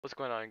What's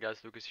going on, guys?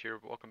 Lucas here.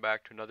 Welcome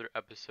back to another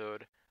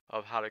episode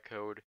of how to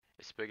code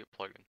a Spigot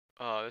plugin.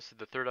 This is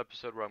the third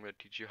episode where I'm going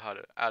to teach you how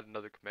to add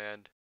another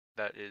command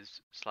that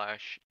is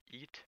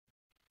 /eat.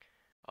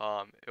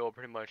 It will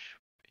pretty much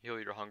heal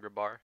your hunger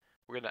bar.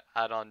 We're going to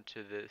add on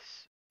to this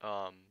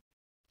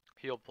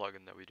heal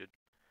plugin that we did.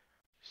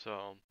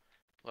 So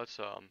let's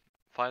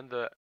find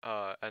the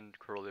end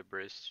curly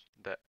brace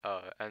that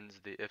ends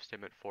the if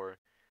statement for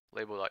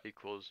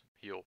label.equals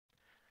heal.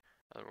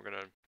 And we're going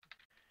to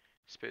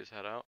space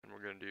that out, and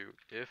we're going to do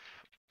if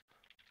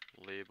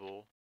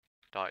label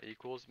dot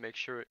equals. Make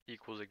sure it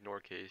equals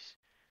ignore case.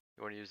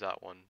 You want to use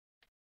that one.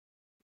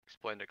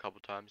 Explained it a couple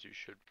times. You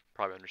should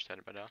probably understand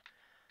it by now.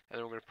 And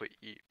then we're going to put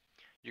eat.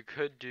 You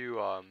could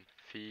do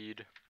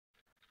feed,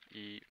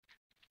 eat,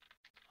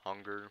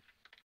 hunger.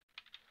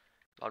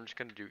 I'm just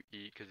going to do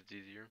eat because it's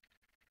easier.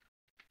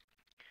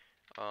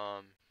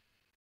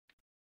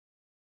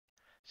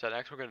 So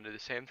next we're going to do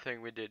the same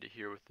thing we did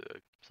here with the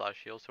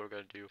 /heal. So we're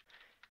going to do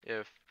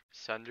if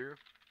sender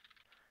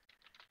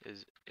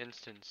is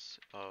instance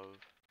of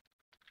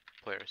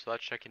player. So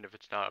that's checking if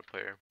it's not a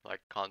player, like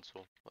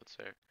console, let's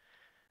say.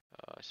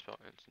 I spelled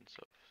instance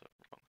of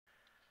something wrong.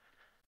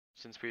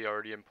 Since we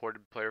already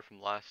imported player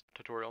from last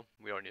tutorial,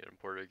 we don't need to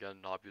import it again,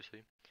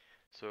 obviously.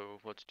 So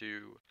let's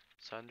do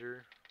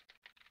sender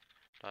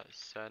dot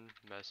send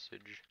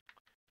message.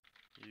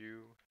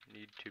 You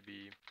need to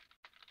be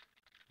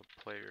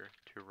a player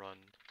to run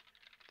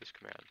this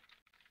command.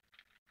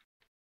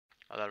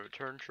 And then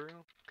return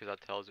true, because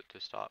that tells it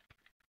to stop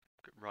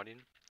running.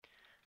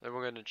 Then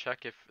we're going to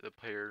check if the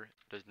player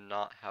does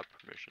not have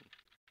permission.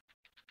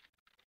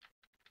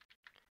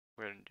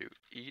 We're going to do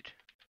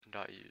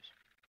eat.use.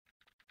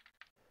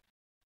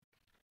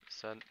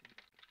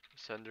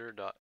 Sender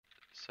dot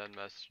send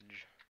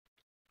message.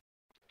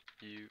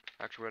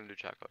 Actually, we're going to do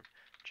chat color.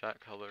 Chat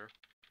color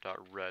dot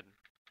red.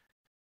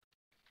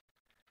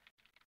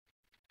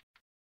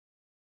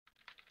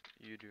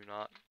 You do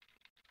not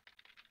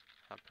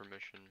have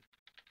permission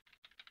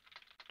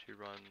to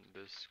run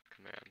this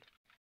command.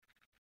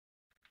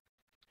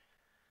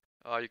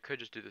 You could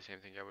just do the same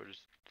thing. Yeah, we'll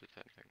just do the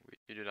same thing.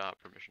 You do not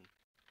have permission.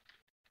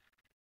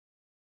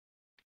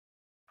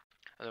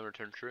 And then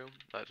return true.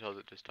 That tells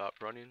it to stop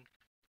running.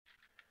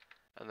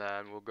 And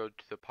then we'll go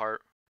to the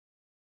part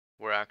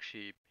where it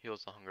actually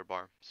heals the hunger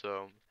bar.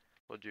 So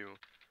we'll do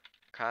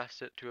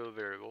cast it to a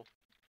variable.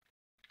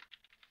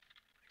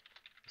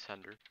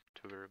 Sender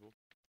to a variable.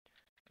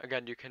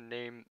 Again, you can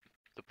name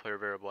the player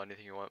variable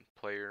anything you want.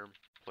 Player,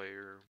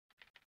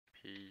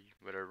 P,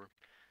 whatever.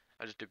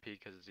 I just do P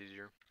because it's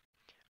easier.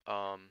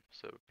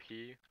 So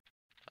P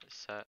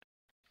set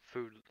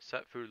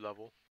food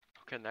level.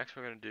 Okay, next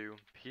we're gonna do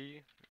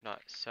P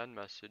not send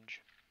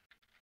message.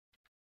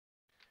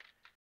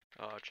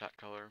 Chat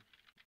color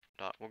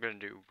dot. We're gonna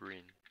do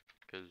green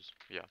because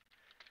yeah,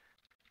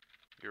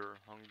 your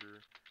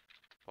hunger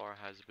bar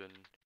has been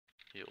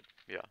healed.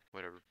 Yeah,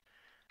 whatever.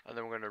 And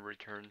then we're gonna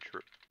return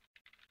true.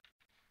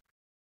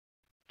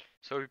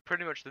 So we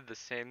pretty much did the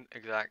same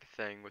exact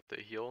thing with the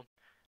heal,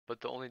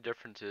 but the only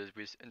difference is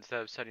instead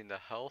of setting the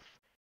health,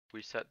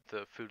 we set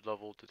the food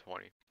level to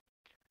 20.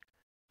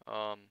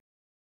 So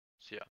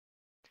yeah.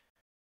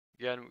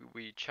 Again,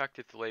 we checked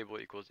if the label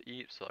equals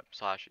eat, so like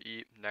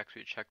 /eat. Next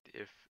we checked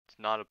if it's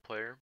not a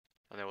player,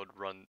 and then it would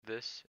run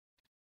this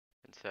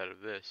instead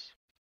of this.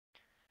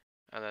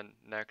 And then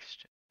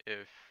next,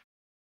 if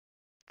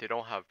they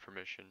don't have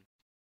permission,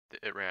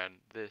 it ran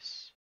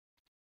this.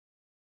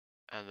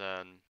 And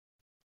then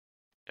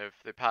if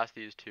they pass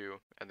these two,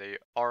 and they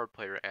are a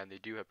player and they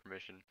do have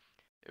permission,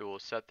 it will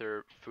set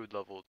their food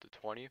level to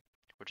 20,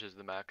 which is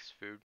the max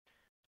food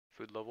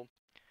level,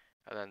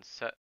 and then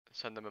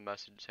send them a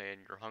message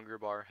saying your hunger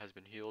bar has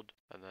been healed,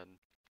 and then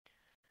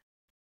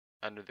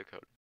enter the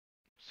code.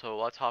 So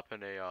let's hop in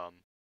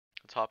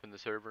the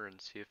server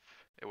and see if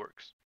it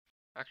works.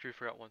 Actually, we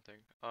forgot one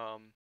thing.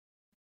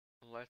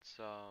 We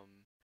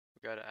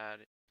gotta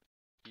add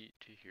eat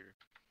to here.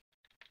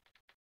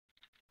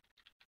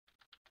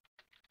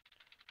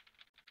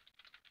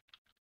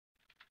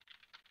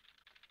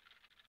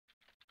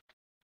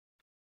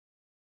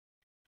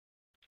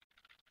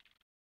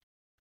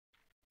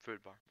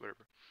 Food bar,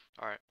 whatever.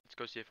 Alright, let's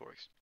go see if it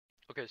works.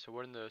 Okay, so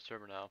we're in the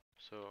server now,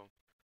 so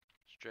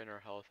let's drain our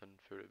health and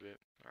food a bit.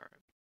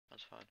 Alright,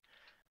 that's fine.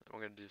 Then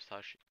we're gonna do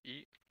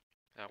 /eat,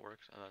 that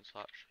works, and then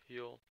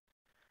 /heal.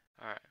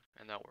 Alright,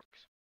 and that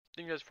works.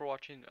 Thank you guys for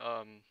watching.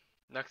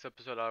 Next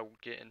episode I'll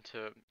get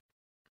into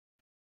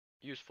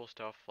useful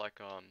stuff like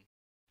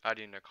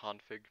adding a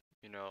config.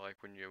 You know, like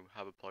when you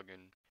have a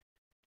plugin,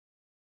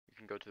 you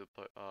can go to the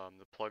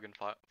plugin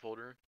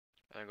folder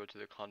and then go to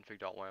the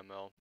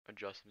config.yml,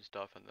 adjust some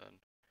stuff, and then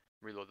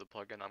reload the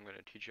plugin. I'm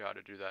gonna teach you how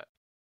to do that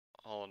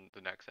all in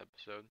the next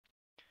episode.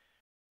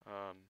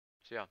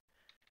 So yeah,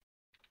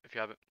 if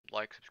you haven't,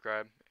 like,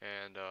 subscribe,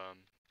 and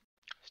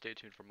stay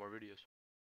tuned for more videos.